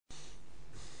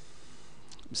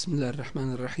بسم الله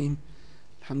الرحمن الرحيم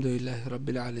الحمد لله رب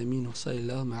العالمين وصلى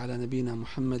الله على نبينا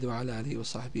محمد وعلى آله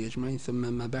وصحبه أجمعين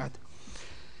ثم ما بعد.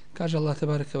 Kaže Allah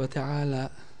tebareke ve taala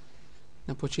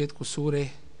na početku sure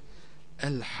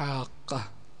Al-Haqqa,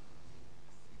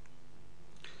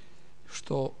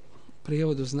 što u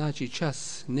prijevodu znači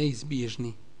čas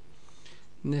neizbježni,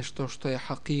 nešto što je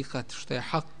hakikat, što je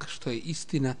hak, što je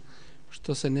istina,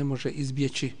 što se ne može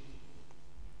izbjeći,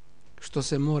 što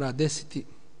se mora desiti.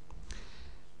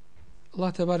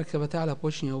 Allah tebareke ve taala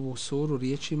počinje ovu suru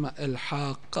riječima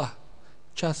Al-Haqqa,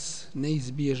 čas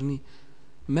neizbježni.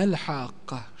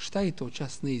 Mal-Haqqa, šta je to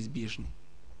čas neizbježni?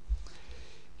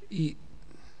 I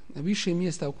na više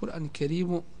mjesta u Kur'anu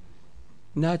Kerimu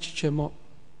naći ćemo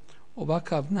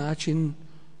ovakav način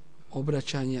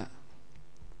obraćanja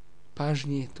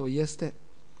pažnje, to jeste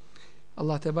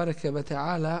Allah tebareke ve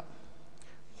taala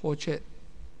hoće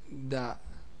da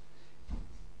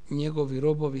njegovi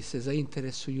robovi se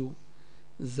zainteresuju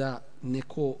za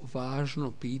neko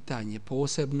važno pitanje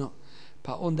posebno,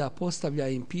 pa onda postavlja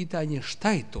im pitanje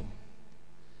šta je to,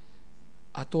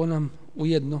 a to nam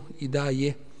ujedno i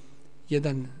daje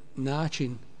jedan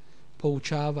način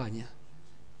poučavanja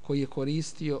koji je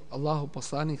koristio Allahu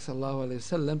poslanik sallallahu alejhi ve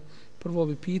sellem. Prvo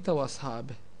bi pitao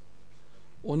ashabe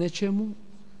o nečemu,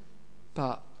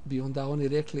 pa bi onda oni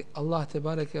rekli Allah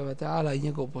tebareke ve taala i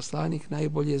njegov poslanik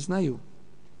najbolje znaju,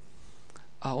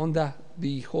 a onda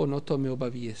bi ih on o tome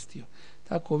obavijestio.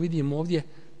 Tako vidimo ovdje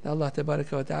da Allah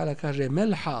tebareke ve taala kaže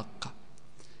Mal-Haqqa,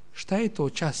 šta je to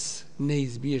čas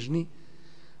neizbježni,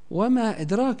 wama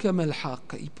adraka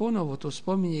mal-haqqa, i ponovo to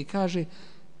spominje i kaže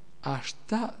a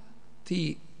šta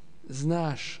ti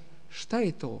znaš šta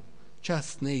je to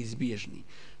čas neizbježni,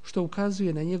 što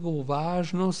ukazuje na njegovu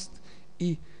važnost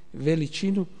i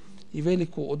veličinu i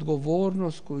veliku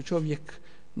odgovornost koju čovjek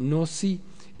nosi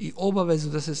i obavezu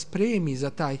da se spremi za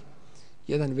taj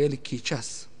jedan veliki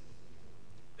čas.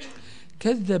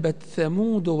 Kedzebat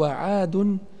Thamudu wa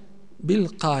Adun bil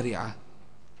Qari'a.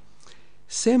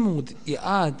 Semud i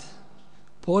Ad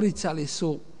poricali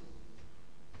su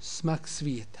smak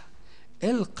svijeta.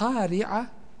 El Qari'a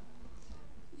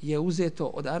je uzeto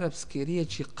od arapske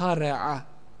riječi Qara'a,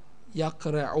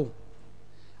 yaqra'u.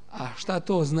 A šta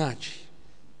to znači?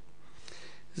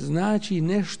 Znači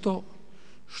nešto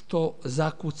što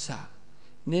zakuca,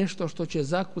 nešto što će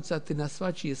zakucati na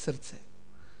svačije srce.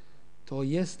 To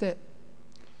jeste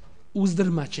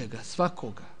uzdrmaće ga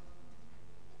svakoga.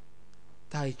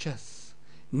 Taj čas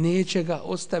neće ga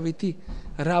ostaviti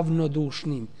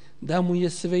ravnodušnim, da mu je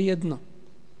svejedno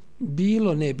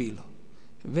bilo ne bilo,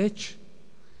 već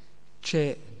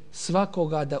će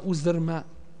svakoga da uzdrma.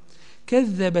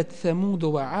 Kezzebet Thamudu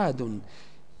wa Adun,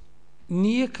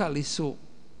 nijekali su,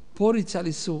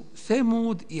 poricali su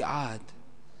Thamud i Ad,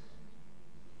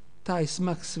 taj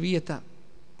smak svijeta.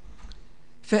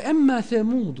 Fa emma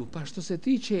Thamudu, pa što se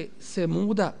tiče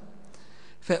Thamuda,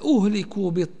 fa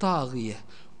uhliku bit tagije,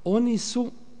 oni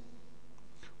su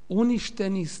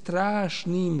uništeni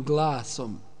strašnim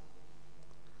glasom.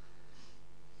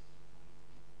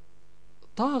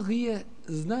 Tagije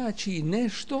znači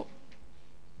nešto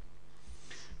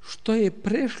što je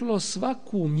prešlo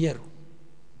svaku mjeru.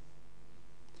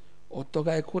 Od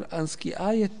toga je kuranski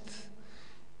ajet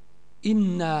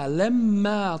inna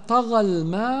lemma tagal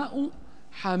ma'u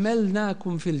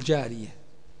hamelnakum fil džarije.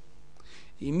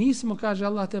 I mi smo, kaže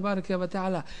Allah tebareke ve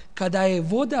taala, kada je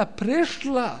voda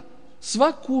prešla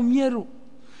svaku mjeru,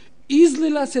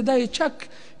 izlila se da je čak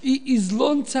i iz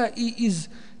lonca i iz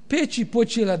peći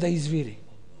počela da izviri,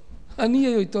 a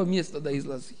nije joj to mjesto da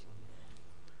izlazi.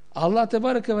 Allah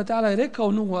tebareke ve taala je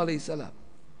rekao Nuhu alejhi selam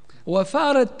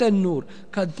وَفَارَتْ تَنُّرْ,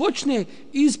 kad počne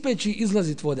iz peći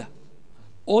izlazit voda,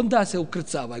 onda se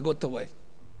ukrcava i gotovo je.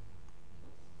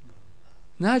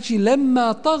 Znači,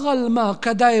 lemma tagal ma,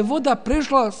 kada je voda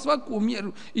prešla svaku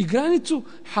mjeru i granicu,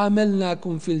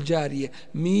 hamelnakum fil džarije,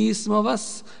 mi smo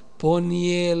vas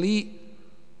ponijeli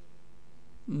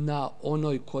na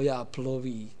onoj koja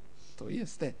plovi, to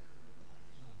jeste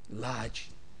lađi.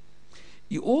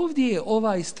 I ovdje je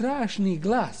ovaj strašni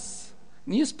glas,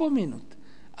 nije spomenut,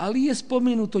 ali je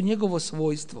spomenuto njegovo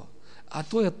svojstvo, a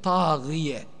to je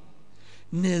tagije,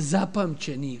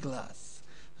 nezapamćeni glas.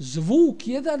 Zvuk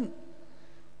jedan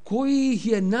koji ih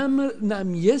je na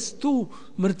mjestu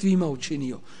mrtvima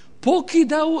učinio.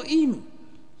 Pokidao im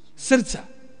srca.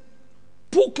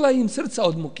 Pukla im srca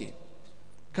od muke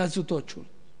kad su to čuli.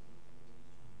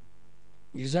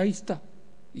 I zaista,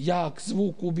 jak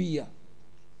zvuk ubija.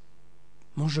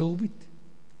 Može ubiti.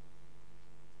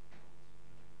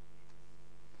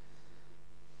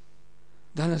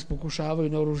 Danas pokušavaju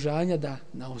naoružanja da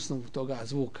na osnovu toga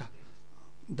zvuka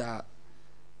da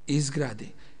izgrade.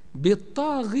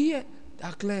 Bitagije,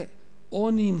 dakle,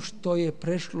 onim što je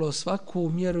prešlo svaku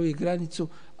mjeru i granicu,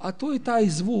 a to je taj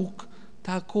zvuk,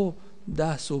 tako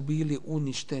da su bili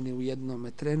uništeni u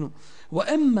jednom trenu.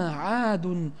 Wa emma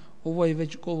adun, ovo je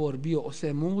već govor bio o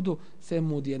Semudu.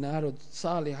 Semud je narod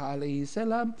Salih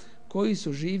alejselam koji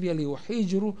su živjeli u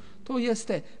Hidžru, to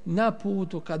jeste na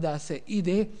putu kada se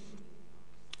ide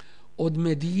od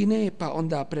Medine pa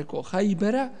onda preko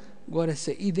Hajbera, gore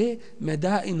se ide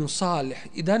Medainu Salih.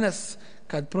 I danas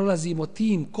kad prolazimo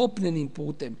tim kopnenim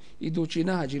putem, idući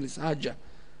na hađ ili s hađa,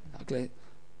 dakle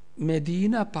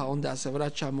Medina, pa onda se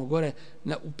vraćamo gore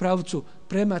u pravcu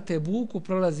prema Tebuku,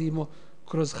 prolazimo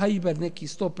kroz Hajber neki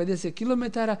 150 km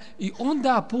i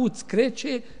onda put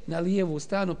skreće na lijevu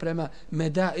stranu prema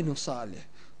Medainu Salih.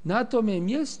 Na tome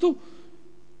mjestu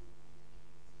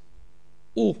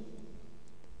u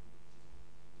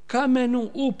kamenu,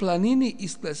 u planini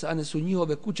isklesane su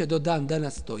njihove kuće, do dan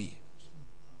danas stoji.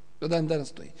 Do dan danas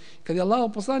stoji. Kad je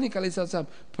Allahov poslanik ali sad sam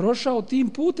prošao tim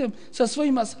putem sa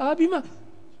svojim ashabima,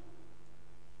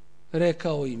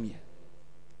 rekao im je: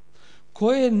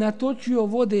 ko je natočio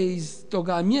vode iz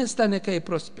toga mjesta, neka je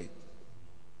prospe.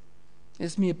 Ne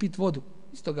smije pit vodu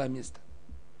iz toga mjesta.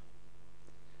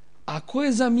 A ko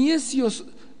je zamjesio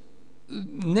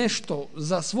nešto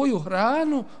za svoju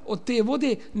hranu od te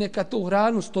vode, neka tu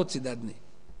hranu stoci dadne.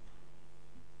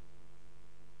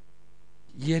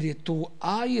 Jer je to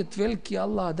ajet veliki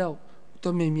Allah dao u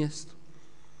tome mjestu.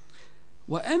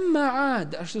 Wa emma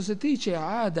Ad, a što se tiče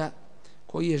Ada,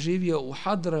 koji je živio u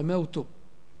Hadrameutu,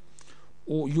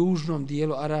 u južnom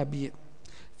dijelu Arabije,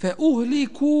 fe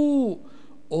uhliku,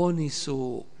 oni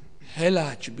su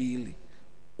helač bili,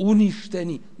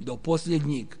 uništeni do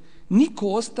posljednjeg. Niko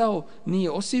ostao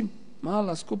nije osim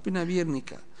mala skupina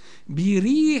vjernika.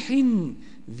 Birihin,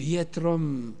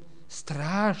 vjetrom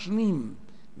strašnim,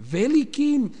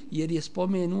 velikim, jer je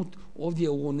spomenut ovdje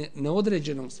u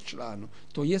neodređenom članu.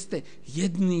 To jeste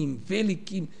jednim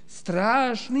velikim,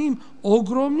 strašnim,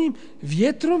 ogromnim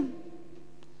vjetrom.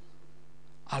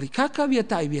 Ali kakav je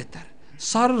taj vjetar?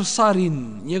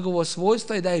 Sarsarin, njegovo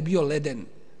svojstvo je da je bio leden.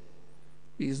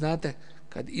 Vi znate,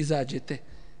 kad izađete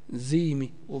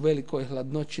zimi u velikoj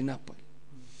hladnoći napolje,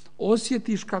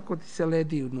 osjetiš kako ti se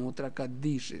ledi unutra kad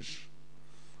dišeš.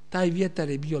 Taj vjetar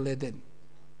je bio leden.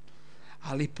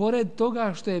 Ali pored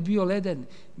toga što je bio leden,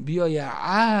 bio je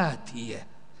atije.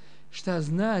 Šta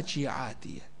znači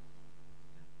atije?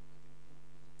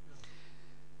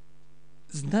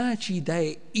 Znači da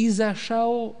je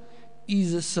izašao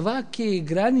iz svake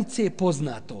granice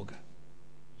poznatoga.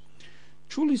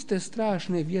 Čuli ste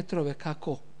strašne vjetrove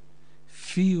kako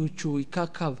fijuću i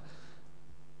kakav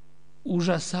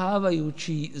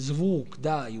užasavajući zvuk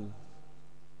daju.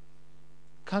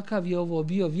 Kakav je ovo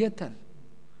bio vjetar?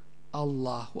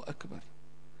 Allahu akbar.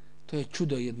 To je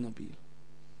čudo jedno bilo.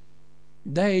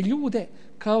 Da je ljude,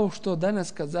 kao što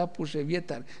danas kad zapuše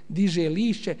vjetar diže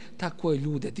lišće, tako je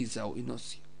ljude dizao i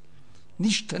nosio.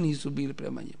 Ništa nisu bili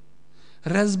prema njemu.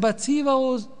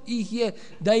 Razbacivao ih je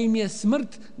da im je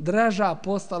smrt draža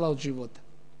postala od života.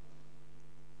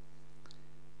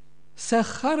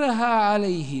 Saharaha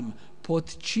alejhim,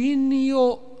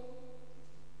 potčinio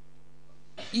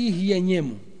ih je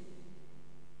njemu.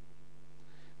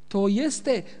 To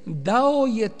jeste, dao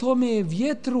je tome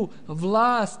vjetru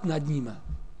vlast nad njima.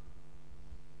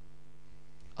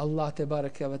 Allah te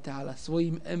bareke ve taala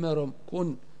svojim emerom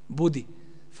kun budi,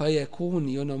 fa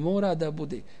yakun, i ono mora da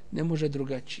bude, ne može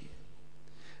drugačije.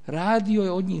 Radio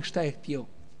je od njih šta je htio.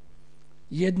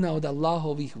 Jedna od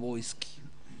Allahovih vojski.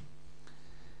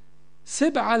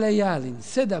 Seb'a layalin,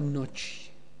 7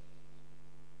 noći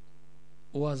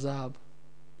u azabu,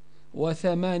 wa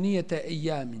 8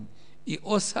 ayamin, i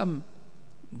 8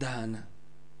 dana.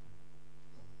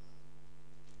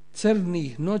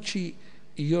 Crnih noći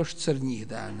i još crnjih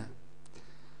dana.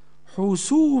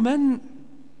 Husumen,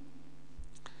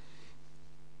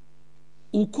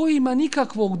 u kojima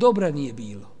nikakvog dobra nije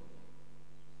bilo.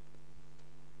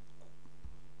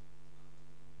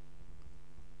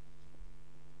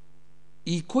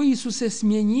 I koji su se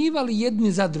smjenjivali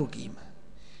jedni za drugima.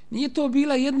 Nije to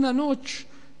bila jedna noć,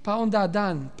 pa onda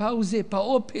dan pauze, pa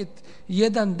opet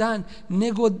jedan dan,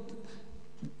 nego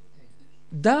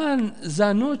dan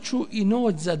za noću i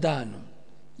noć za danom.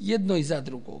 Jedno i za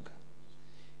drugoga.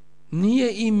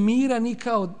 Nije im mira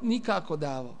nikako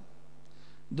davao,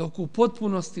 dok u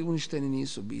potpunosti uništeni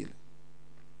nisu bili.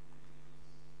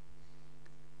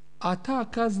 A ta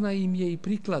kazna im je i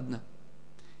prikladna,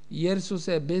 jer su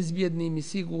se bezbjednim i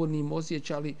sigurnim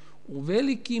osjećali u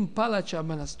velikim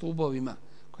palačama na stubovima,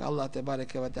 koje Allah te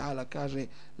bareke ve taala kaže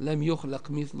lem yuhlaq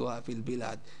mithluha fil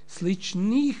bilad.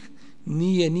 Sličnih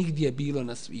nije nigdje bilo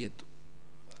na svijetu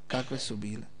kakve su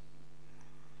bile.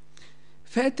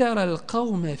 Fetara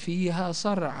al-qawme fiha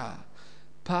sar'a,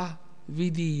 pa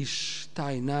vidiš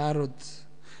taj narod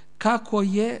kako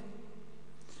je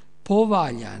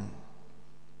povaljan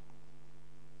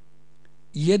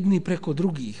jedni preko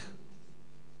drugih,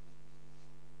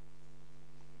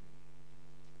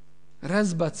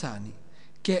 razbacani,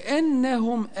 ke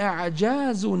ennehum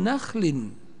a'đazu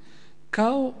nahlin,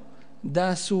 kao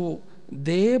da su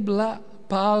debla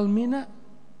palmina,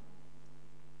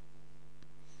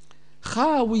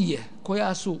 havije,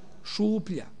 koja su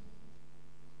šuplja.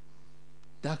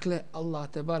 Dakle, Allah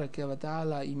tebareke ve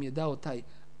ta'ala im je dao taj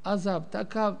azab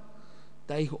takav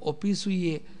da ih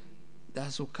opisuje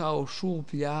da su kao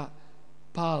šuplja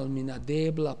palmina,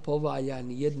 debla,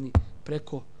 povaljani jedni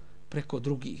preko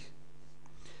drugih.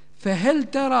 Fehel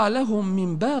tera lahum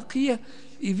min baqije,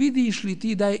 i vidiš li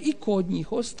ti da je iko od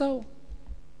njih ostao?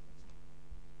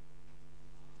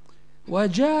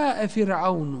 Waja'a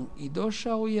Fir'aunu, i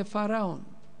došao je Faraon.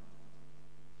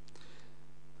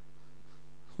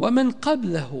 Wa man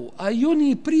qablahu, a i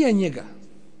oni prije njega.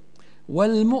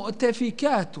 Wal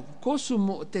mu'tafikatu, ko su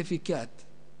mu'tafikat?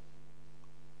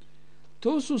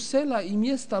 To su sela i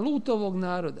mjesta Lutovog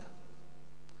naroda.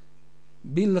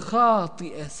 Bil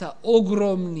khati'e, sa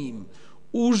ogromnim,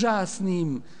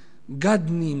 užasnim,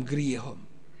 gadnim grijehom.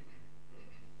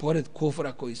 Pored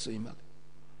kufra koji su imali.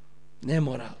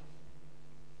 Nemoral.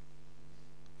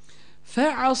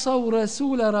 Fa'asav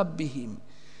rasula rabbihim,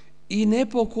 i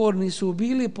nepokorni su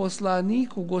bili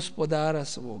poslaniku gospodara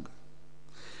svoga.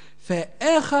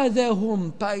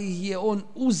 Fa'ahadahum, pa ih je on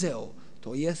uzeo,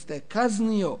 to jeste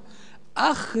kaznio,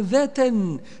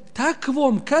 ahdeten,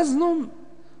 takvom kaznom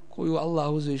koju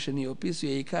Allah uzvišeni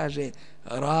opisuje i kaže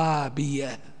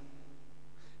rabije,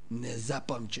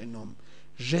 nezapamćenom,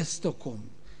 žestokom,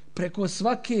 preko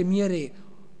svake mjere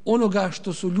onoga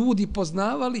što su ljudi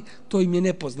poznavali, to im je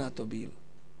nepoznato bilo.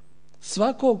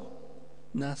 Svakog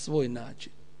na svoj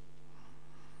način.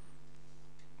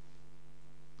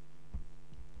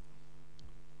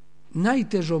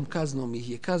 Najtežom kaznom ih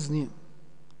je kaznio,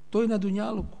 to je na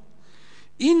dunjaluku.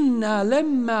 Inna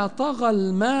lemma tagal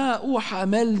ma'u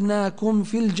hamelnakum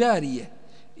fil džarije.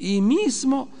 I mi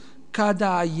smo,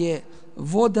 kada je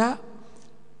voda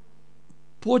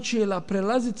počela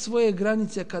prelaziti svoje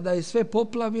granice, kada je sve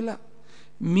poplavila,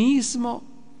 mi smo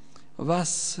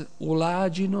vas u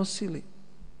lađi nosili.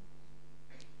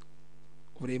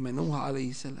 U vrijeme Nuha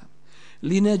alaihissalam.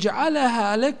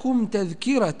 Lineđ'alaha lekum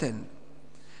tezkiraten,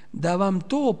 da vam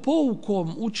to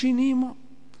poukom učinimo,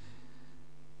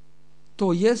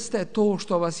 to jeste to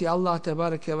što vas je Allah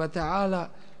tebareke ve ta'ala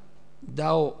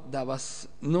dao da vas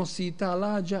nosi ta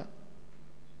lađa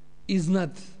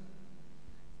iznad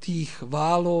tih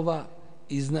valova,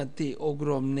 iznad te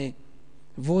ogromne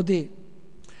vode.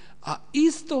 A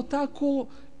isto tako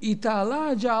i ta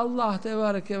lađa Allah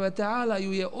tebareke ve ta'ala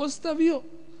ju je ostavio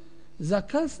za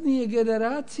kasnije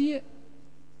generacije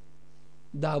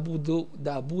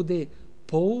da bude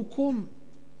poukom,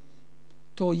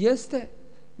 to jeste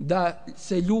da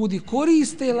se ljudi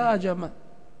koriste lađama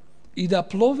i da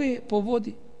plove po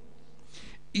vodi.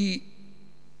 I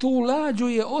tu lađu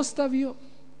je ostavio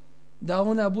da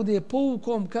ona bude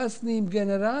poukom kasnijim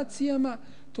generacijama,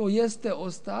 to jeste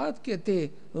ostatke te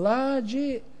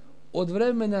lađe od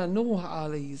vremena Nuh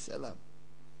alaihissalam.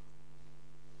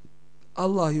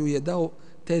 Allah ju je dao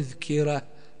tezkira,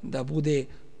 da bude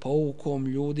poukom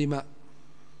ljudima.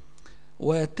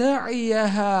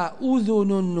 وَتَعِيَهَا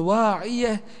أُذُنٌ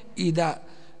وَاعِيَةٌ, i da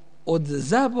od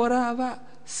zaborava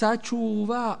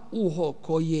sačuva uho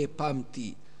koje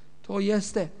pamti. To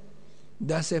jeste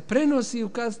da se prenosi u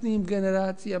kasnijim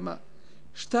generacijama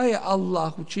šta je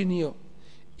Allah učinio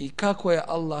i kako je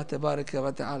Allah tebareke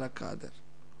ve ta'ala kader.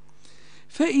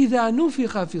 فَإِذَا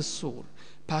نُفِخَ فِي الصُّورِ,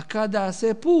 pa kada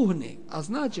se puhne, a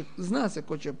zna se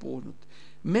ko će puhnuti,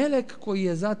 melek koji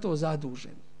je za to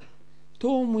zadužen,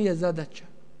 to mu je zadaća.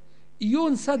 I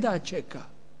on sada čeka,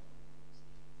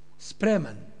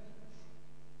 spreman,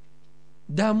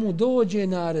 da mu dođe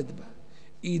naredba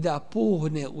i da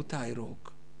puhne u taj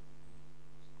rog.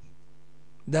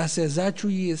 Da se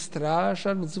začuje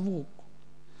strašan zvuk.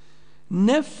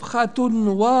 Nefhatun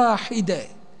wahide,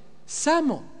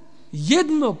 samo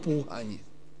jedno puhanje.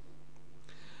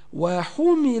 Wa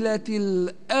humilatil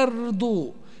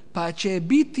ardu, pa će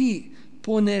biti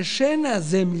ponešena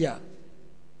zemlja.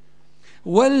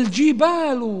 Wal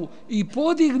džibalu, i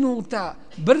podignuta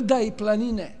brda i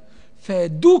planine. Fe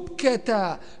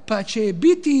dukketa, pa će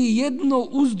biti jedno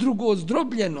uz drugo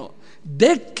zdrobljeno.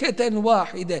 Dekketen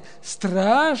wahide,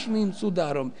 strašnim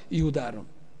sudarom i udarom.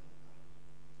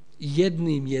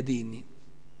 jednim jedinim.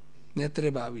 Ne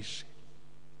treba više.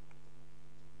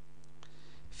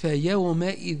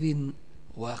 فَيَوْمَئِذٍ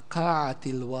وَقَعَتِ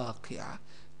الْوَاقِعَ.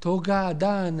 Toga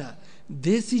dana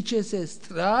desit će se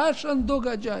strašan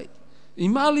događaj.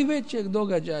 Ima li većeg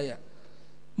događaja?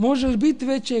 Može li biti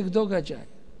većeg događaja?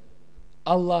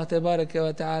 Allah tebareke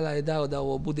ve taala je dao da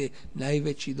ovo bude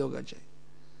najveći događaj.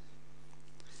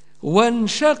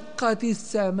 وَانْشَقَّتِ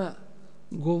السَّمَاءُ.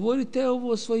 Govorite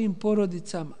ovo svojim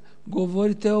porodicama,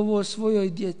 govorite ovo svojoj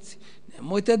djeci.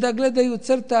 Nemojte da gledaju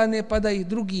crtane pa da ih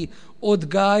drugi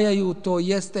odgajaju, to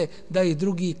jeste da ih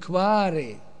drugi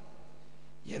kvare.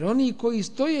 Jer oni koji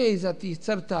stoje iza tih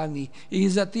crtani i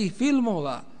iza tih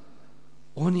filmova,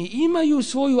 oni imaju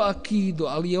svoju akidu,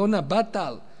 ali je ona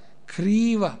batal,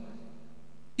 kriva,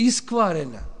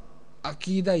 iskvarena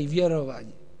akida i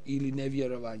vjerovanje ili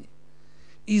nevjerovanje.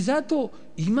 I zato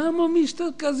imamo mi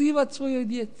što kazivati svojoj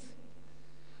djeci.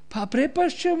 Pa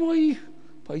prepašćemo ih,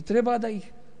 pa i treba da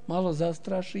ih malo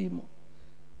zastrašimo.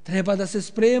 Treba da se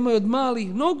spremaju od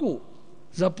malih nogu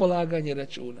za polaganje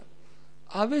računa.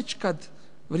 A već kad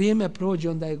vrijeme prođe,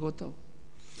 onda je gotovo.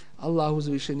 Allah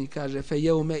uzvišeni kaže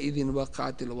فَيَوْمَئِذٍ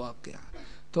وَقَعَتِ الْوَاقِعَ.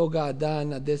 Toga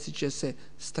dana desit će se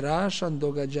strašan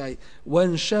događaj.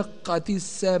 وَانْشَقَّتِ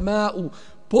السَّمَاءُ.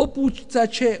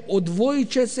 Popucat će, odvojit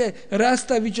će se,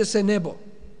 rastavit će se nebo.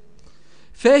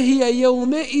 فَهِيَ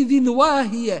يَوْمَئِذٍ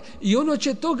وَاهِيَ. I ono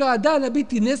će toga dana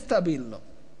biti nestabilno.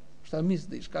 Šta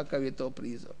misliš, kakav je to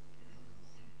prizor?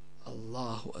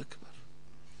 Allahu akbar.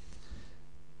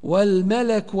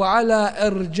 وَالْمَلَكُ عَلَى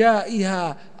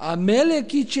أَرْجَائِهَا. A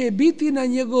meleki će biti na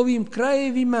njegovim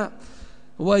krajevima.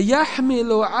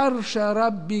 وَيَحْمِلُ عَرْشَ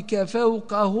رَبِّكَ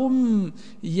فَوْقَهُمْ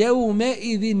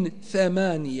يَوْمَئِذٍ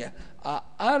ثَمَانِيَ. A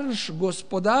arš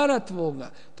gospodara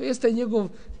tvoga, to jeste njegov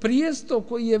prijesto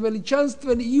koji je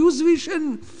veličanstven i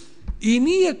uzvišen i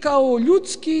nije kao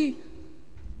ljudski,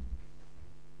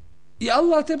 i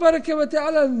Allah tebareke ve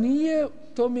taala nije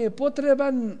tome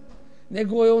potreban,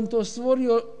 nego je on to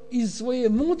stvorio iz svoje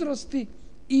mudrosti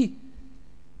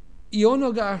i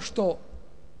onoga što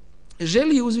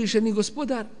želi uzvišeni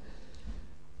gospodar.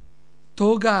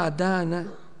 Toga dana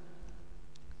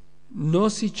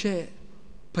nosit će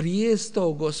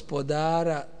prijesto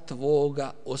gospodara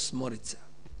tvoga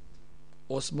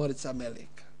osmorica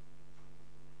meleka.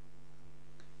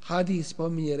 Hadis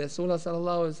spominje Resulullah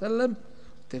sallallahu alejhi ve sellem u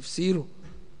tefsiru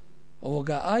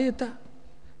ovoga ajeta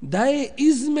da je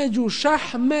između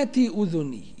šahmeti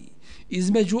udhunihi,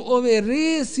 između ove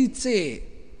resice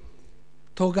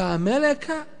toga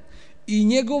meleka i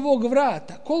njegovog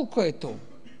vrata. Koliko je to?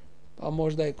 Pa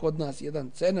možda je kod nas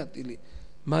 1 cenat ili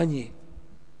manje.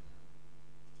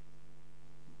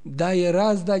 Da je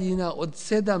razdaljina od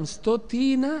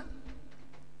 700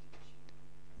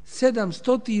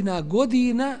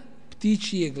 godina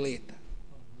ptičijeg leta.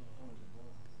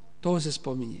 To se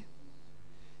spominje.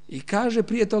 I kaže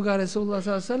prije toga Resulullah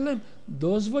sallallahu alejhi ve sellem,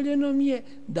 dozvoljeno mi je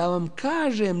da vam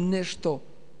kažem nešto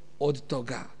od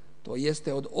toga. To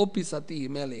jeste od opisa tih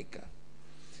meleka.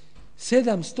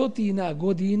 700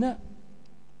 godina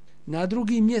na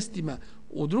drugim mjestima,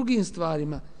 u drugim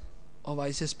stvarima,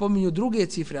 se spominju druge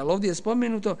cifre, ali ovdje je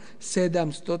spomenuto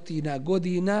 700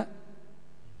 godina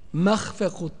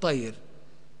mahfeku tajr,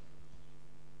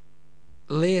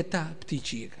 leta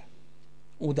ptičijega,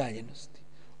 udaljenosti.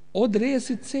 Od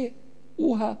resice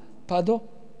uha pa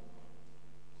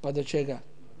do čega?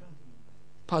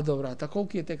 Pa do vrata.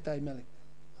 Koliki je tek taj melek?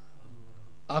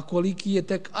 A koliki je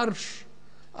tek arš?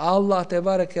 Allah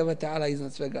tebareke ve taala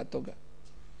iznad svega toga.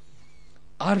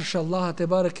 Arš Allah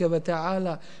tebareke ve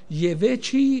taala je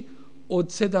veći od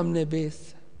 7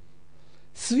 nebesa.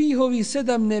 Svih ovih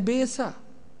 7 nebesa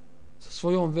sa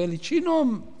svojom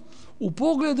veličinom u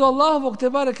pogledu Allahovog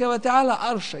tebareke ve taala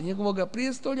arša, njegovog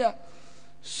prijestolja,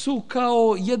 su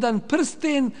kao jedan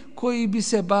prsten koji bi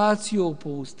se bacio u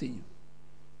pustinju.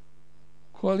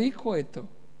 Koliko je to?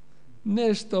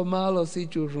 Nešto malo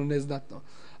sićužno, neznatno.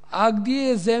 A gdje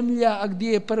je zemlja, a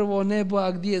gdje je prvo nebo,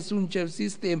 a gdje je sunčev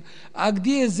sistem, a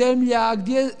gdje je zemlja, a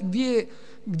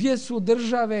gdje su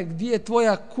države, gdje je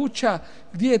tvoja kuća,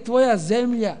 gdje je tvoja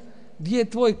zemlja, gdje je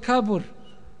tvoj kabur?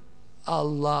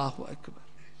 Allahu ekber.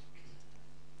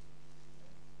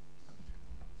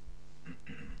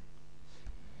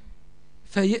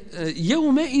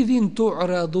 Jeume idin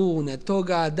tu'radune,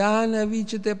 toga dana vi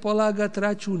ćete polagati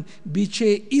račun, bit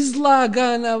će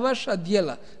izlagana vaša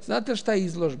djela. Znate šta je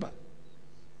izložba?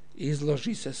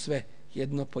 Izloži se sve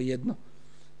jedno po jedno.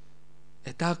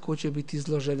 Tako će biti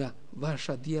izložena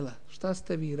vaša djela. Šta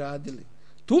ste vi radili?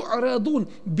 Tu'radun,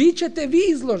 bit ćete vi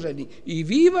izloženi i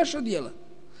vi vaša djela.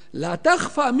 La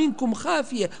tahfa minkum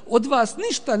hafije, od vas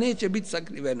ništa neće biti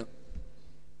sakriveno.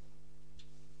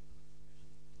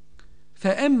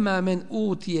 Fa emma men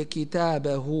utije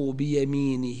kitabahu bi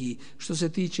yaminihi, što se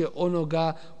tiče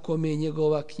onoga kome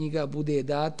njegova knjiga bude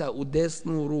data u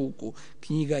desnu ruku,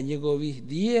 knjiga njegovih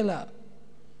dijela.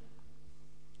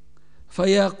 Fa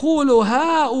yaqulu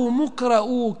ha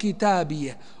muqra'u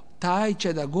kitabije, taj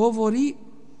će da govori: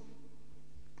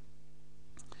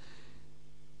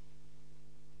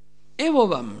 evo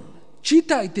vam,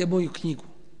 čitajte moju knjigu.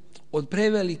 Od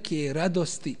prevelike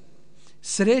radosti,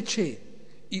 sreće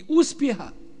i uspjeha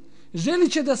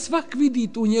želit će da svak vidi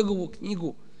tu njegovu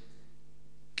knjigu.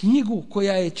 Knjigu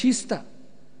koja je čista,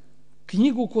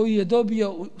 knjigu koju je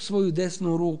dobio u svoju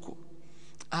desnu ruku.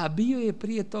 A bio je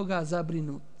prije toga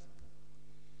zabrinut.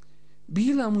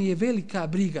 Bila mu je velika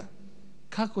briga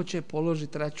kako će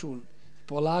položiti račun,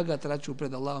 polagati račun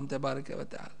pred Allahom te bareke ve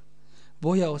taala.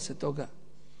 Bojao se toga.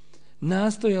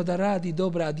 Nastojao da radi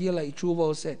dobra djela i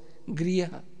čuvao se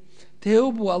grijeha.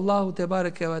 Teubu Allahu te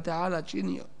bareke ve taala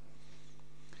činio.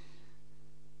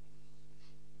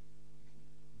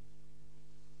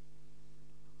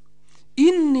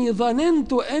 Inni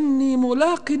zanentu enni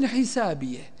mulaqin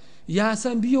hisabije. Ja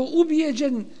sam bio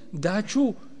ubijeđen da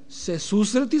ću se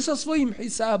susreti sa svojim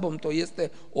hisabom, to jeste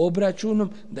obračunom,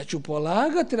 da ću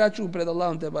polagati račun pred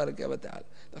Allahom te bareke ve taala.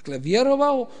 Dakle,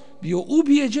 vjerovao, bio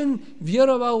ubijeđen,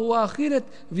 vjerovao u ahiret,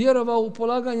 vjerovao u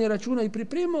polaganje računa i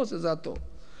pripremao se za to.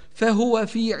 Fahuwa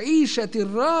fi išati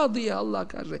radija, Allah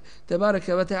kaže te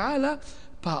bareke ve taala,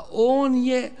 pa on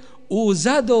je u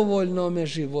zadovoljnom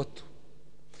životu.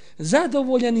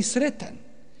 Zadovoljan i sretan.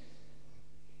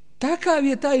 Takav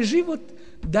je taj život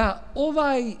da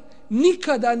ovaj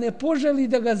nikada ne poželi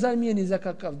da ga zamijeni za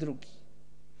kakav drugi.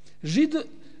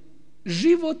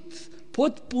 Život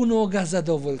potpunog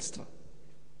zadovoljstva.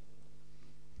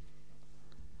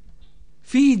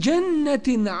 Fi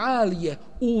džennetin alije,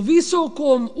 u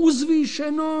visokom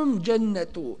uzvišenom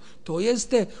džennetu, to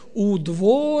jeste u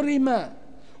dvorima,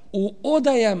 u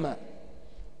odajama,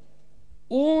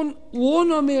 u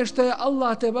onome što je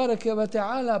Allah te bareke ve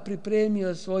taala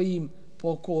pripremio svojim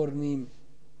pokornim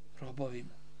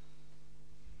robovima.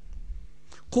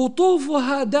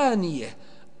 Kutufuha danije,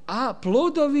 a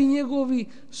plodovi njegovi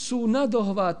su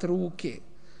nadohvat ruke.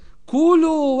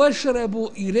 Kulu vašrebu,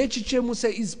 i reći će mu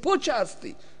se iz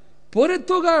počasti, pored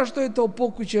toga što je to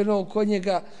pokućeno oko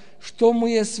njega, što mu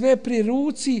je sve pri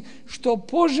ruci, što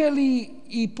poželi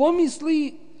i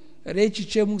pomisli, reći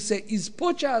će mu se iz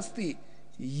počasti: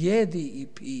 jedi i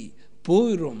pi,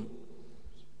 pujrum.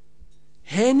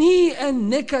 Henien,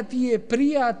 neka ti je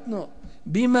prijatno,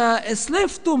 bima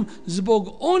esleftum, zbog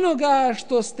onoga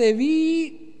što ste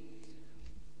vi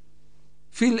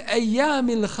fil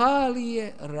ejamil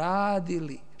halije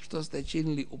radili, što ste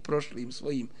činili u prošlim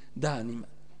svojim danima.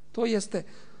 To jeste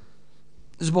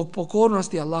zbog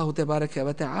pokornosti Allahu te bareke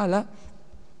ve taala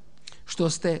što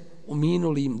ste u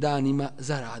minulim danima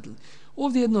zaradili.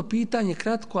 Ovdje jedno pitanje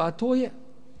kratko, a to je: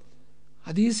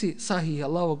 hadisi sahih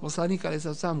Allahovog poslanika ali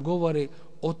sam govore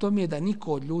o tome da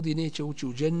niko od ljudi neće ući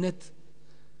u džennet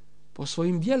po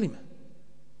svojim djelima,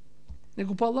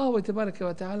 nego po Allahovoj te bareke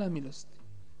ve taala milosti.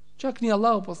 Čak ni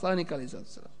Allahov poslanik ali sam.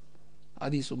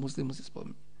 Hadisu Muslimu se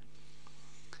spominje.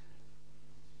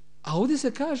 A ovdje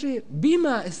se kaže: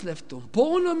 bima esleftum, po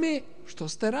onome što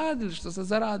ste radili, što ste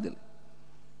zaradili.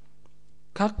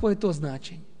 Kakvo je to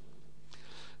značenje?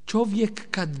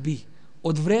 Čovjek kad bi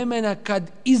od vremena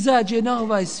kad izađe na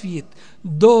ovaj svijet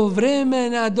do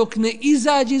vremena dok ne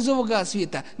izađe iz ovoga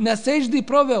svijeta na seždi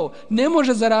proveo, ne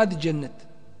može zaraditi džennet.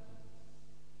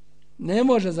 Ne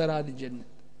može zaraditi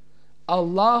džennet.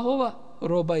 Allahova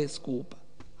roba je skupa.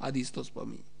 Hadis to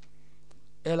spominje.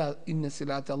 Ela inne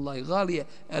silate Allahi galije,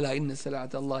 ela inne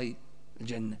silate Allahi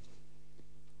džennet.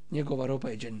 Njegova roba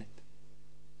je džennet.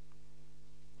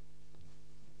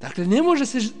 Dakle, ne može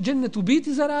se džennet u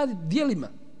biti zaraditi djelima.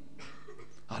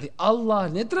 Ali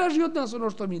Allah ne traži od nas ono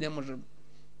što mi ne možemo.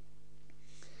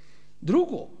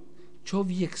 Drugo,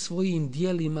 čovjek svojim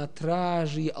djelima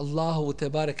traži Allahu te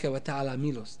bareke ve taala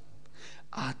milost.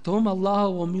 A tom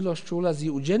Allahovom milošću ulazi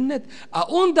u džennet, a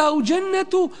onda u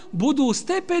džennetu budu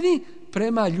stepeni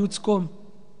prema ljudskom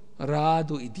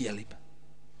radu i djelima.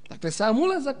 Dakle, sam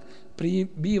ulazak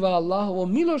biva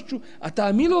Allahovom milošću, a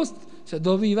ta milost se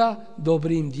dobiva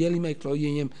dobrim djelima i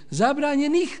klonjenjem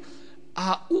zabranjenih,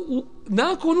 a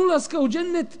nakon ulaska u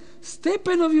džennet,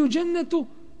 stepenovi u džennetu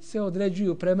se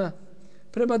određuju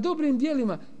prema dobrim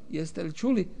djelima. Jeste li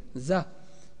čuli za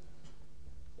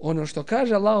ono što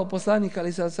kaže Allahov poslanik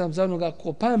ali sam za onoga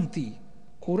ko pamti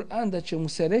Kur'an, da će mu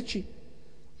se reći: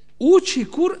 uči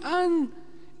Kur'an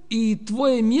i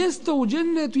tvoje mjesto u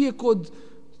džennetu je kod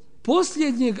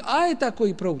posljednjeg ajeta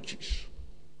koji proučiš.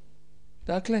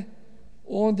 Dakle,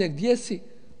 onda gdje si,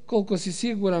 koliko si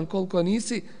siguran, koliko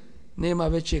nisi, nema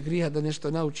većeg grijeha da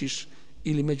nešto naučiš,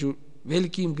 ili među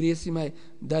velikim grijesima je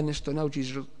da nešto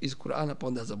naučiš iz Kur'ana pa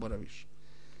onda zaboraviš.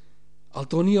 Ali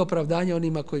to nije opravdanje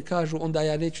onima koji kažu onda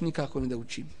ja neću nikako ni da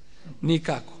učim.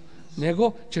 Nikako.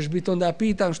 Nego ćeš biti onda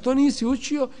pitan što nisi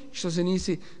učio i što se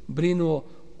nisi brinuo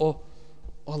o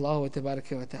Allahu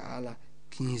tebareke ve taala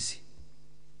knjizi.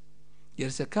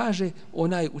 Jer se kaže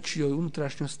onaj u čijoj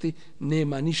unutrašnjosti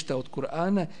nema ništa od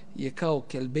Kur'ana je kao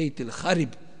kel bejtil harib,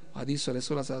 hadisu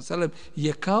Resula sallallahu alejhi ve sellem,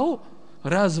 je kao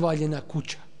razvaljena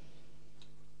kuća.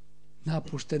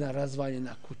 Napuštena,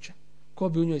 razvaljena kuća. Ko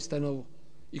bi u njoj stanovao?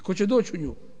 I ko će doći u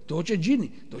nju? Doće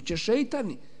džini, doće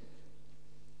šejtani.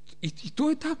 I to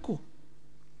je tako.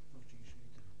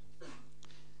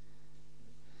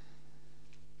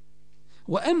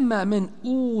 وَأَمَّا مَنْ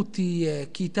أُوتِيَ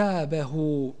كِتَابَهُ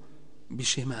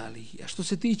بِشِمَالِهِ. A što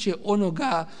se tiče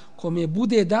onoga kome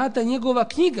bude data njegova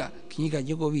knjiga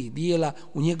njegovih dijela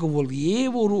u njegovu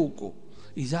lijevu ruku.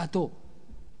 I zato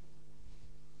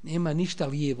nema ništa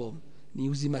lijevom, ni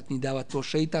uzimat, ni davat, to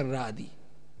šejtan radi.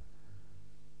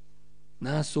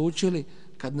 Nas su učili,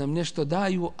 kad nam nešto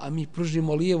daju, a mi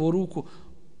pružimo lijevu ruku,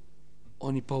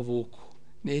 oni povuku.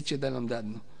 Neće da nam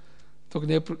dadnu.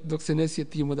 Dok se ne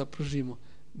sjetimo da pružimo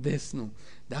desnu.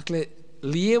 Dakle,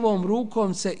 lijevom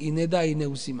rukom se i ne da i ne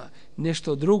uzima.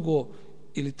 Nešto drugo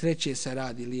ili treće se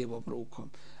radi lijevom rukom.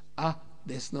 A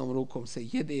desnom rukom se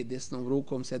jede, desnom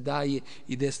rukom se daje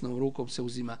i desnom rukom se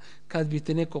uzima. Kad bi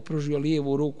te neko pružio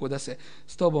lijevu ruku da se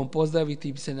s tobom pozdravi,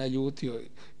 ti bi se naljutio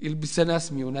ili bi se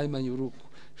nasmio u najmanju ruku.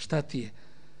 Šta ti je?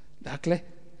 Dakle,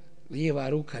 lijeva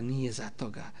ruka nije za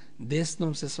toga.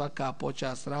 Desnom se svaka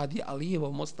počast radi, a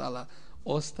lijevom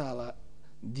ostala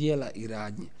dijela i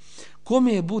radnje.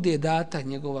 Kome bude data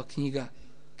njegova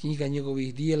knjiga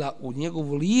njegovih dijela u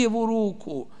njegovu lijevu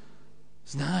ruku,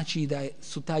 znači da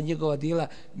su ta njegova dijela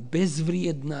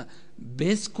bezvrijedna,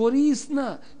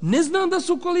 beskorisna. Ne znam da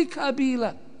su kolika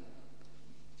bila.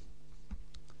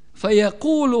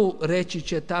 Fajekulu, reći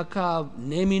će takav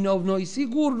neminovno i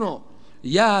sigurno,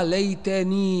 ja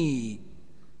lejteni,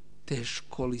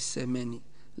 teško li se meni,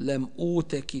 lem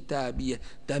ute kitabije,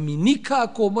 da mi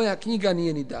nikako moja knjiga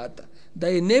nije ni data, da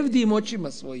je ne vidim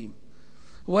očima svojim.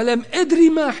 Volem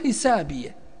edrima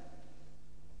hisabije.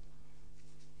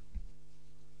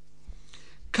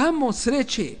 Kamo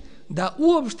sreće da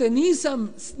uopšte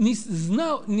nisam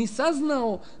ni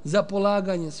saznao za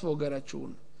polaganje svoga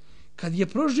računa. Kad je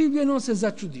proživljeno, se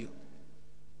začudio.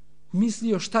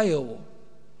 Mislio, šta je ovo?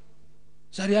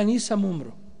 Zar ja nisam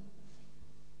umro?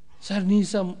 Zar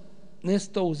nisam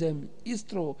nestao u zemlji?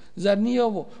 Istrovo? Zar nije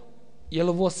ovo? Je li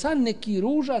ovo san neki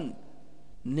ružan?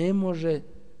 Ne može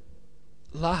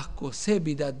lako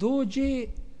sebi da dođe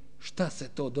šta se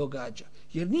to događa.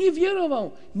 Jer nije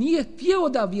vjerovao, nije htio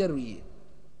da vjeruje.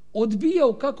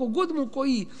 Odbijao kako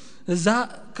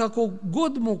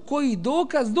god mu koji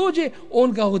dokaz dođe,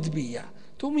 on ga odbija.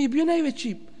 To mu je bio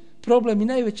najveći problem i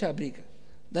najveća briga.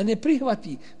 Da ne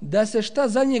prihvati, da se šta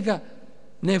za njega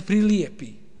ne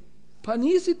prilijepi. Pa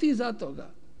nisi ti za toga.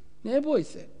 Ne boj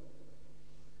se.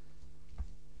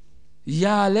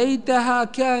 Ja lejtaha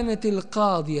kanetil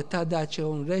qadije, tada će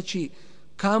on reći,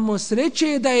 kamo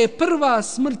sreće da je prva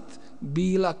smrt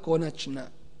bila konačna.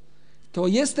 To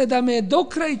jeste da me je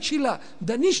dokrajčila,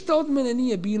 da ništa od mene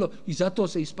nije bilo i zato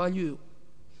se ispaljuju.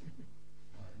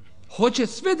 Hoće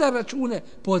sve da račune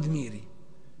podmiri.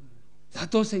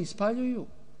 Zato se ispaljuju.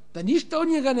 Da ništa od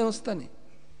njega ne ostane.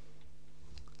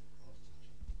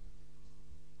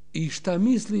 I šta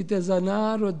mislite za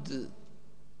narod?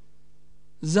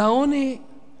 Za one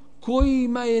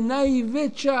kojima je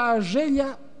najveća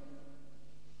želja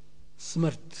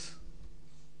smrt.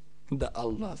 Da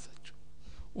Allah sačuva.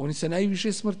 Oni se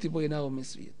najviše smrti boje na ovome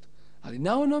svijetu. Ali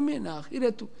na onome, na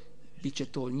ahiretu, bit će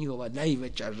to njihova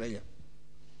najveća želja.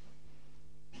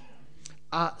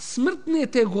 A smrtne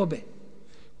tegobe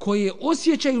koje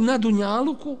osjećaju na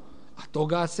dunjaluku, a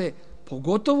toga se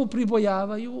pogotovo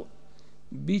pribojavaju,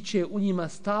 bit će u njima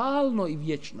stalno i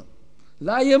vječno.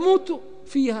 La jemutu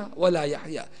fiha wa la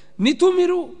jahja. Nit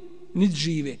umiru, nit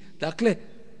žive. Dakle,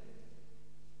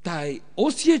 taj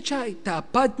osjećaj, ta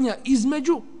patnja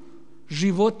između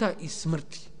života i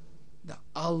smrti. Da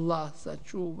Allah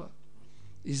sačuva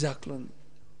i zakloni.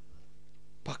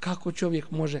 Pa kako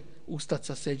čovjek može ustati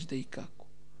sa seđde i kako?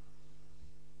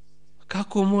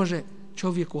 Kako može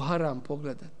čovjek u haram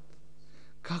pogledati?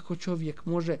 Kako čovjek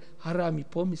može haram i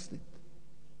pomisliti?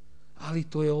 Ali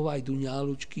to je ovaj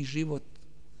dunjalučki život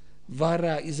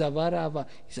vara i zavarava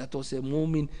i zato se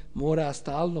mumin mora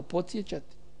stalno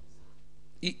podsjećati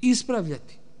i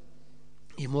ispravljati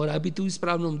i mora biti u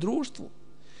ispravnom društvu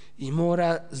i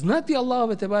mora znati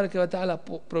Allahove tebareke ve taala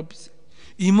propise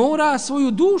i mora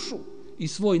svoju dušu i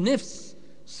svoj nefs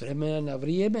s vremena na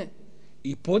vrijeme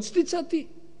i podsticati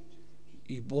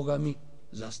i Boga mi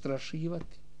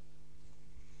zastrašivati.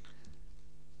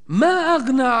 Ma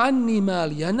agna anni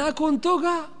malija, nakon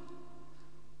toga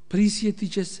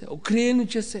prisjetit će se, okrenut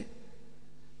će se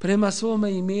prema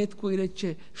svome imetku i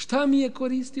reće šta mi je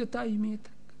koristio taj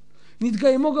imetak. Nit ga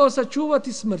je mogao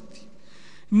sačuvati smrti,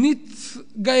 nit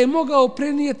ga je mogao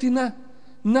prenijeti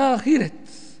na ahiret,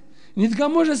 nit ga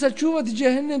može sačuvati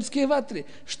džehennemske vatre.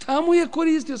 Šta mu je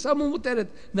koristio, samo mu teret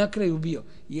na kraju bio,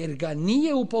 jer ga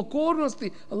nije u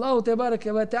pokornosti Allahu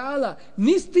tebareke ve taala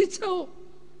ni sticao,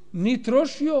 ni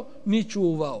trošio, ni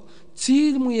čuvao.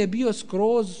 Cilj mu je bio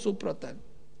skroz suprotan.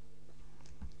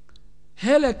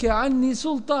 Heleke anni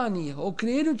sultani,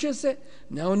 okrenut će se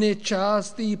na one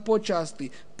časti i počasti,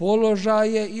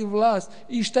 položaje i vlast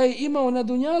i šta je imao na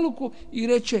dunjaluku i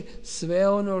reče sve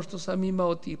ono što sam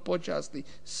imao tih počasti,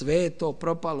 sve je to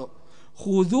propalo.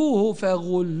 Huduhu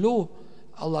fagulluh,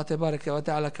 Allah tebareke ve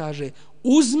taala kaže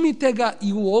uzmite ga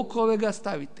i u okove ga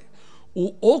stavite.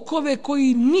 U okove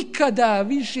koji nikada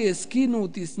više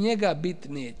skinuti s njega bit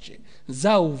neće.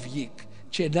 Zauvijek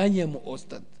će na njemu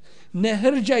ostati. Ne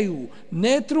hrđaju,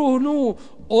 ne truhnu,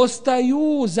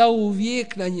 ostaju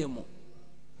zauvijek na njemu.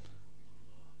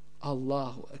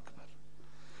 Allahu ekber.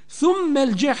 Thumme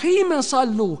l'đehime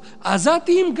sallu, a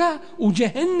zatim ga u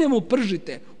džehennemu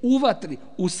pržite, u vatri,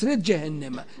 u sred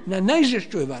džehennema, na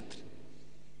najžešćoj vatri.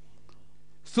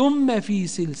 Thumme fi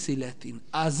silsiletin,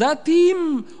 a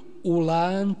zatim u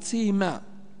lancima.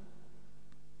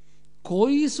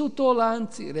 Koji su to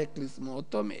lanci? Rekli smo o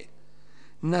tome.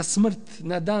 Na smrt,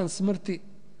 na dan smrti,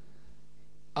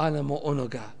 a namo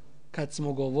onoga kad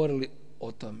smo govorili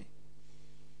o tome.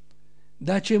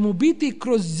 Da će mu biti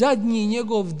kroz zadnji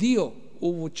njegov dio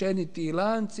uvučeni ti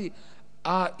lanci,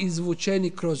 a izvučeni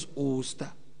kroz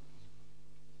usta.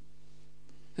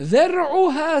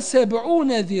 Zer'uha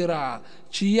seb'une zira,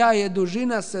 čija je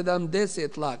dužina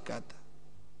 70 lakata.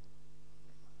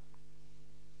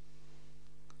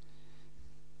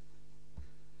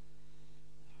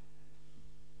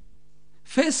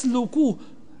 Fesluku,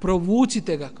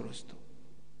 provucite ga kroz to.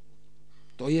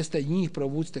 To jeste njih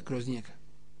provucite kroz njega.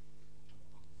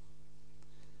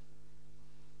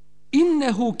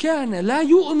 Innehu kane la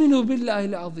yu'minu billahi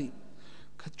l'azim.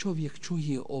 Kad čovjek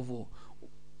čuje ovo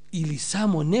ili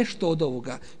samo nešto od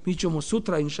ovoga, mi ćemo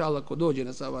sutra inšallah ko dođe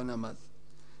na sabah namaz,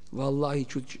 vallahi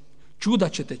čuda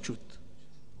ćete čuti.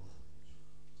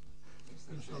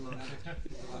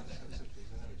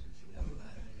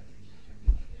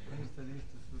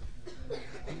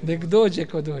 Nek dođe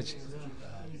ko dođe.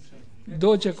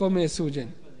 Dođe kome je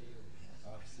suđen.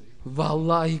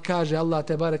 Wallahi, kaže Allah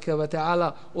tebareke ve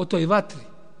taala o toj vatri.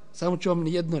 Samo ću vam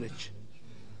jedno reći.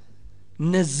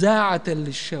 Neza'ate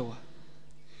li ševa.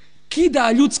 Kida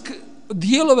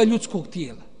dijelove ljudskog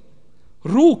tijela.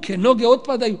 Ruke, noge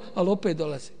otpadaju, ali opet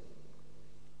dolaze.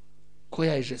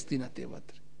 Koja je žestina te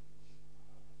vatre?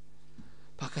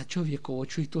 Pa kad čovjek ovo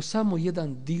čuje, to samo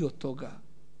jedan dio toga,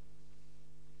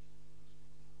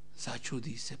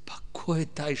 začudi se, pa ko je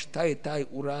taj, šta je taj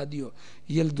uradio?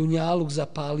 Je li dunjaluk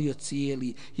zapalio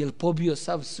cijeli? Je li pobio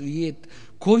sav svijet?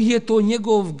 Koji je to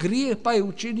njegov grijeh pa je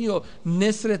učinio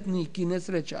nesretnik i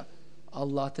nesreća?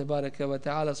 Allah tebareke ve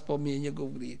taala spominje njegov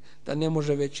grijeh, da ne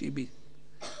može veći biti.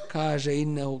 Kaže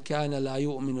innehu kana la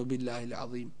yu'minu billahi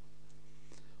l'azim.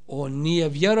 On nije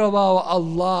vjerovao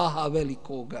Allaha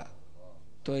velikoga.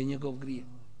 To je njegov grijeh.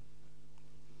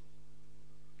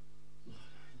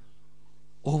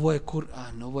 Ovo je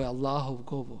Kur'an, ovo je Allahov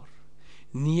govor.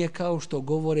 Nije kao što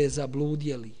govore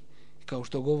zabludjeli, kao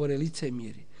što govore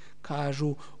licemjeri.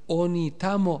 Kažu oni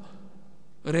tamo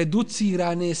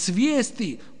reducirane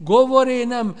svijesti govore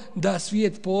nam da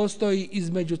svijet postoji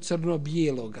između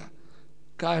crno-bijeloga.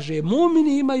 Kaže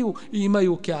mumini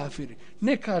imaju kafiri.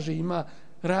 Ne kaže ima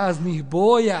raznih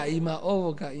boja, ima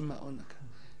ovoga, ima onoga.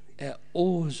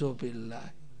 Uzubillah.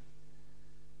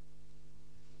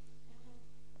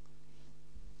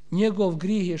 Njegov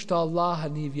grijeh je što Allaha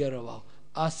nije vjerovao,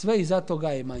 a sve iza toga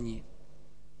je manje.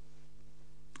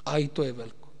 A i to je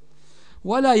veliko.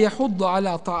 Wala yahuddu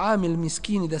ala ta'amil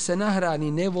miskini, da se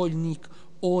nahrani nevoljnik,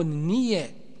 on nije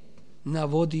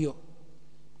navodio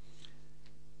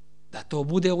da to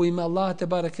bude u ime Allaha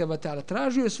tebareke ve taala.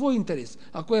 Tražio je svoj interes.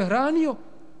 Ako je hranio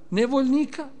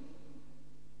nevoljnika,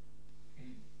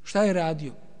 šta je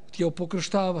radio? Htio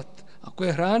pokrštavati. Ako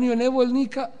je hranio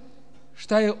nevoljnika,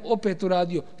 Šta je opet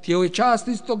uradio? Htio je čast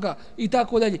istoga i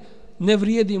tako dalje. Ne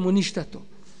vrijedi mu ništa to.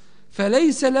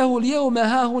 Felejse lehu lijevme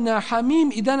hahuna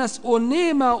hamim i danas on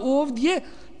nema ovdje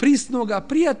prisnoga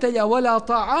prijatelja wala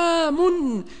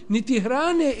ta'amun niti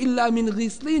hrane illa min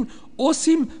gislin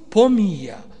osim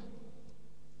pomija.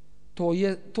 To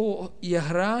je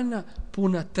hrana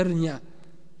puna trnja.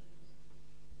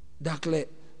 Dakle,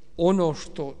 ono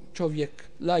što čovjek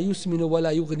la yusminu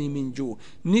wala yugni min džu.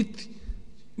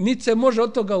 Niti se može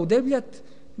od toga udebljati,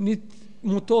 niti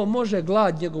mu to može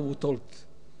glad njegovu toliti.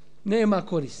 Nema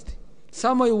koristi.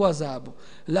 Samo je u azabu.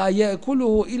 La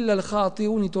yakuluhu illa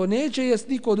al-khati'un, to neće jest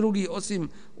niko drugi osim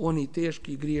oni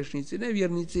teški griješnici,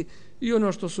 nevjernici i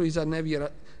ono što su iza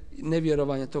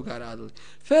nevjerovanja toga radili.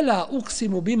 Fela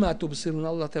uksimu bima tubsirun,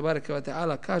 Allah tebareke ve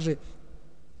taala kaže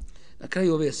na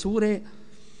kraju ove sure: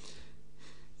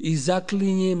 i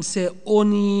zaklinjem se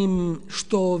onim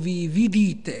što vi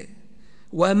vidite,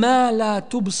 wa ma la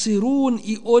tubsirun,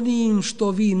 i onim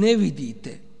što vi ne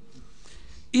vidite.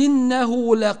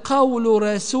 Innehu le qavlu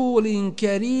rasulin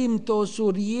kerim, to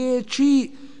su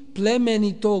riječi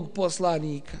plemenitog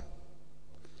poslanika.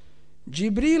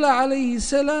 Džibrila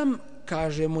alaihisselam,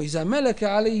 kažemo i za Meleka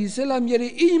alaihisselam, jer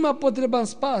je ima potreban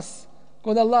spas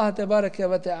kod Allaha tebareke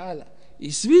ve taala.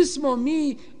 I svi smo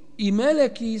mi i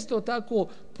meleki isto tako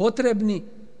potrebni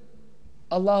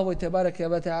Allahovoj tebareke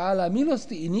ve taala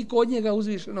milosti i niko od njega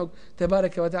uzvišenog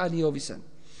tebareke ve taala nije ovisan.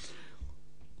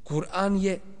 Kur'an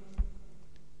je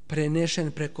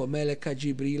prenešen preko meleka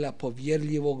Džibrila,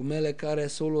 povjerljivog meleka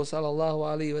Resulu sallallahu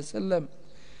alaihi ve sellem,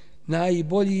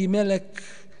 najbolji melek,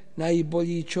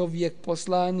 najbolji čovjek,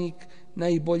 poslanik,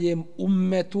 najboljem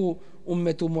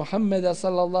ummetu Muhammeda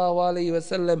sallallahu alaihi ve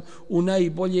sellem, u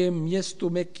najboljem mjestu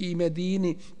Mekki i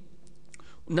Medini,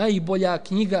 najbolja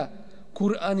knjiga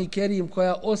Kur'an i Kerim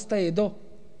koja ostaje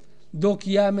do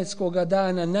kijametskog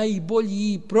dana,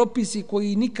 najbolji propisi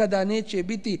koji nikada neće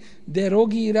biti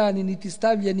derogirani niti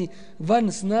stavljeni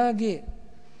van snage,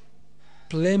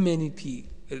 plemeniti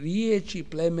riječi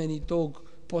plemenitog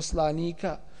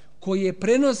poslanika koji je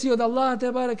prenosio od Allaha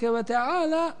tebareke ve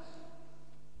taala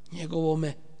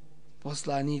njegovome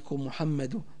poslaniku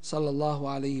Muhammedu sallallahu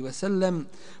alaihi ve sellem.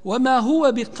 Wama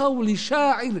huwa bi qawli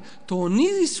ša'ir, to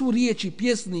nisu riječi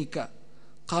pjesnika.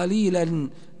 Qalilan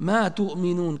ma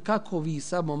tu'minun, kako vi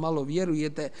samo malo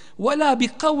vjerujete. Wala bi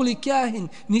qawli kahin,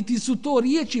 niti su to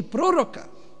riječi proroka.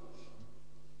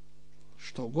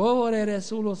 Što govore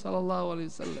Resulu sallallahu alaihi ve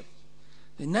sellem.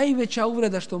 Najveća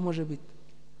uvreda što može biti.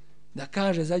 Da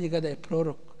kaže za njega da je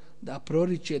prorok, da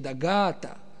proriče, da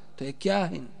gata, to je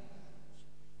kahin.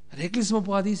 Rekli smo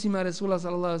po hadisima Resula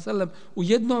sallallahu alejhi ve sellem u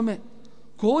jednome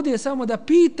ko ode samo da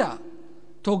pita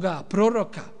toga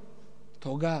proroka,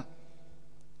 toga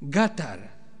gatara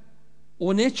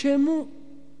o nečemu,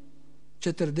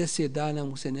 40 dana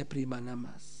mu se ne prima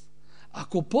namaz.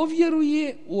 Ako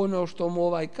povjeruje u ono što mu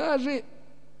ovaj kaže,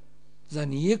 za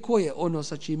nijeko je ono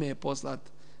sa čime je poslat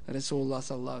Resulullah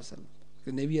sallallahu alejhi ve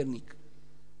sellem, nevjernik.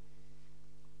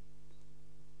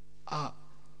 A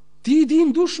ti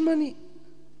din dušmani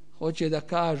hoće da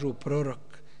kažu prorok.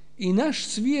 I naš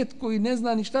svijet koji ne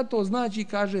zna ni šta to znači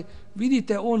kaže,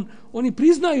 vidite, oni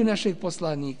priznaju našeg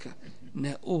poslanika.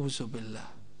 Ne uzubillah.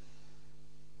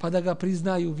 Pa da ga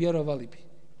priznaju, vjerovali bi.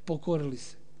 Pokorili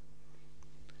se.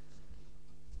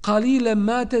 Qalile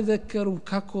ma tadhakkarun,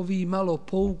 kako vi malo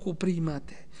pouku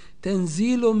primate.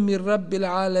 Tenzilum min rabbil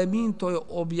alamin, to je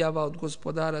objava od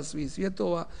gospodara svih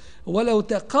svjetova. Walau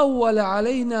taqawwala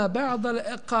alejna ba'd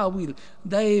al-aqawil,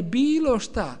 da je bilo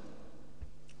šta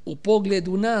u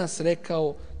pogledu nas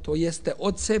rekao, to jeste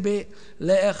od sebe,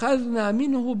 le ehadna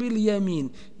minhu bil yamin,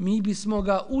 mi bismo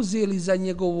ga uzeli za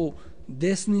njegovu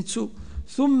desnicu,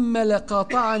 thumme le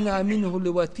qata'na minhu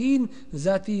liwatin,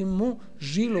 zatim mu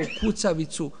žilu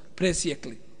kucavicu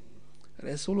presjekli.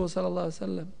 Resulullah sallallahu alejhi ve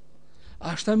sellem.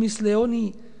 A šta misle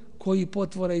oni koji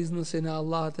potvore iznose na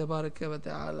Allaha tebareke ve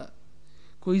taala,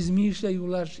 koji izmišljaju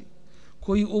laži,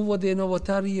 koji uvode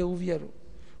novotarije u vjeru,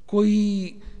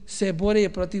 koji se bore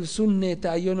protiv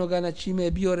sunneta i onoga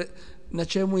na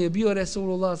čemu je bio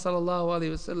Resulullah sallallahu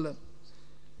alejhi ve sellem,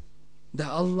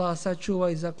 da Allah sačuva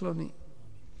i zakloni.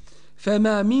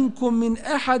 Fema minkum min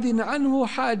ahadin anhu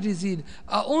hajizin,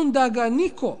 a onda ga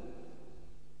niko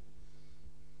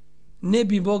ne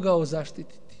bi mogao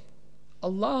zaštititi.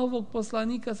 Allahovog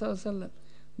poslanika sallallahu alejhi ve sellem,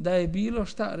 da je bilo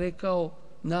šta rekao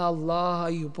na Allaha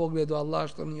i u pogledu Allaha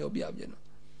što nije objavljeno.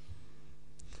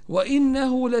 Wa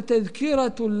innahu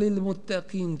latadhkiratun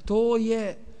lilmuttaqin, to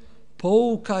je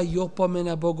pouka i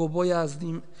opomena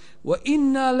bogobojaznim. Wa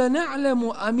inna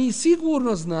lana'lamu, a mi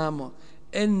sigurno znamo,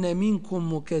 enne minkum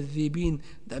mukazzibin,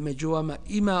 da među vama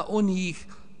ima onih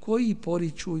koji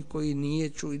poriču i koji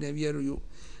niječu i ne vjeruju.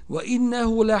 Wa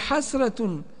innahu la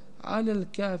hasratun ala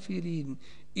al-kafirin.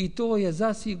 I to je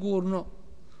zasigurno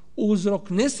uzrok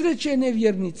nesreće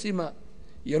nevjernicima,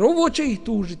 jer ovo će ih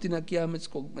tužiti na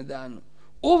kijametskom danu.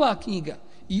 Ova knjiga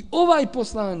i ovaj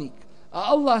poslanik, a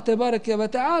Allah tebareke ve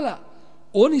ta'ala,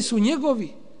 oni su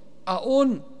njegovi, a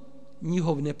on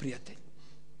njihov neprijatelj.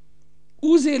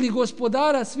 Uzeli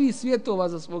gospodara svih svjetova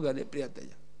za svoga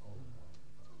neprijatelja.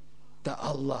 Da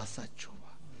Allah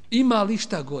sačuva. Ima li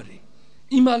šta gore?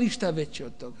 Ima li šta veće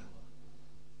od toga?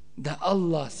 Da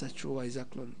Allah sačuva i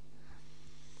zakloni.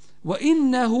 Wa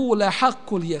innahu la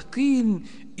haqqul yaqin.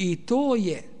 I to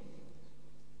je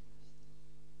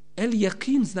el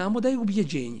yaqin, znamo da je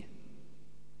ubjeđenje.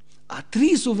 A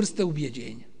 3 su vrste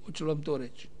ubjeđenja. Hoću vam to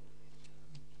reći.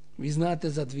 Vi znate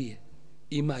za 2.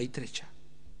 Ima i 3.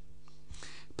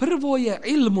 Prvo je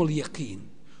ilmul yaqin,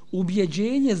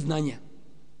 ubjeđenje znanja.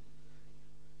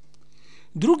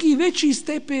 Drugi veći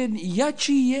stepen,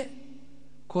 jači je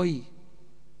koji?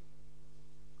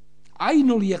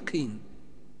 Ainul yaqin,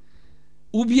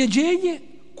 ubjeđenje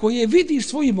koje vidiš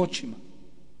svojim očima.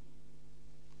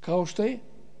 Kao što je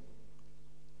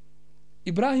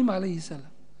Ibrahim a.s.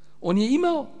 On je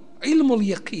imao ilmul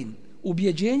yaqin,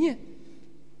 ubjeđenje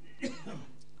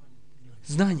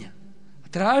znanja.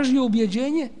 Tražio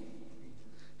ubjeđenje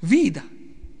vida.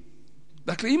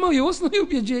 Dakle, imao je osnovno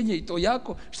ubjeđenje i to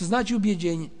jako, što znači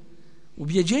ubjeđenje.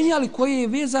 Ubjeđenje, ali koje je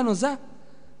vezano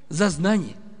za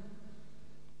znanje.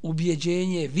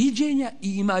 Ubjeđenje viđenja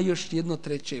i ima još jedno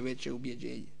 3. veće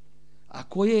ubjeđenje. A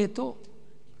koje je to?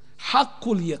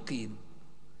 Haqqul yaqin.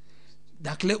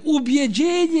 Dakle,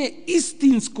 ubjeđenje,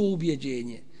 istinsko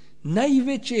ubjeđenje,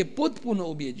 najveće potpuno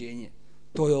ubjeđenje,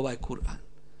 to je ovaj Kur'an.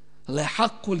 Le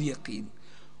haqqul yaqin.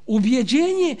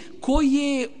 Ubjeđenje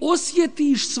koje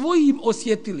osjetiš svojim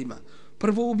osjetilima.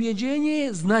 Prvo ubjeđenje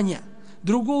je znanja,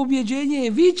 drugo ubjeđenje je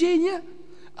viđenja,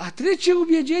 a 3.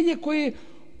 ubjeđenje koje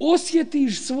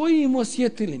osjetiš svojim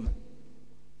osjetilima.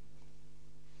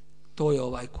 To je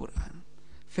ovaj Kur'an.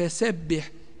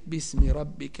 Fesebbih bismi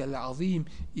rabbika al-azim.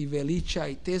 I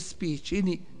veličaj, tespih,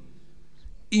 čini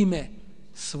ime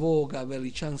svoga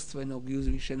veličanstvenog i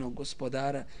uzvišenog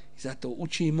gospodara. I zato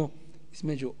učimo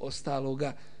između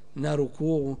ostaloga na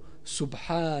ruku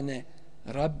subhane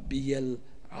rabbijel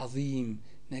azim.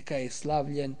 Neka je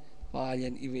slavljen,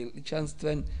 hvaljen i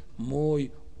veličanstven moj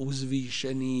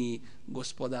uzvišeni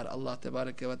gospodar Allah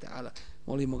tebareke ve taala.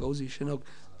 Molimo ga uzvišenog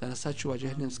da nas sačuva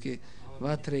džehnemske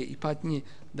vatre i patnje,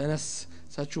 da nas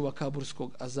sačuva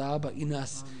kaburskog azaba i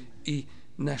nas i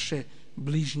naše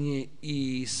bližnje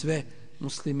i sve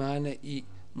muslimane i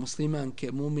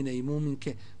muslimanke, mumine i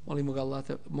muminke.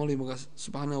 Molimo ga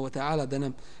subhanahu wa ta'ala da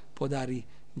nam podari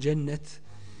džennet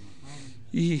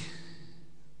i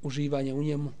uživanje u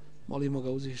njemu. Molimo ga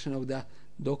uzvišenog da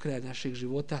do kraja našeg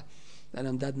života da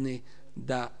nam dadne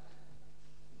da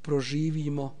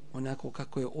proživimo onako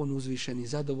kako je on uzvišen i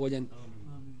zadovoljan,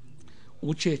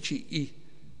 učeći i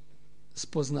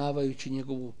spoznavajući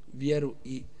njegovu vjeru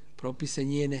i propise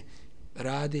njene,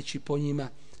 radeći po njima,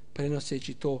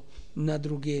 prenoseći to na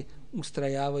druge,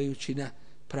 ustrajavajući na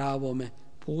pravome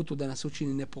putu, da nas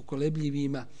učini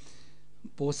nepokolebljivima,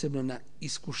 posebno na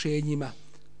iskušenjima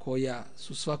koja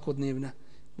su svakodnevna.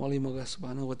 Molimo ga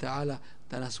subhanahu wa ta'ala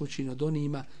da nas učini od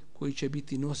onima koji će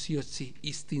biti nosioci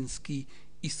istinski,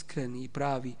 iskreni i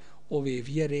pravi ove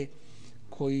vjere,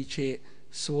 koji će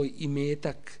svoj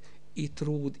imetak i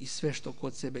trud i sve što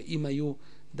kod sebe imaju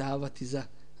davati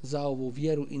za ovu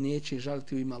vjeru i neće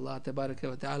žaliti u ime Allah tebareke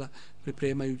ve taala,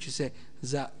 pripremajući se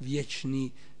za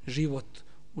vječni život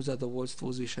u zadovoljstvu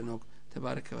uzvišenog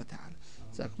tebareke ve taala.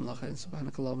 Jazakumullahu khairan,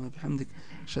 subhanakallahumma wa bihamdik,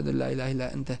 ashhadu an la ilaha illa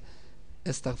anta,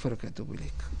 astaghfiruka wa atubu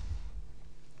ilaik.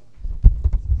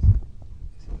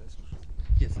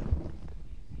 Yes, sir.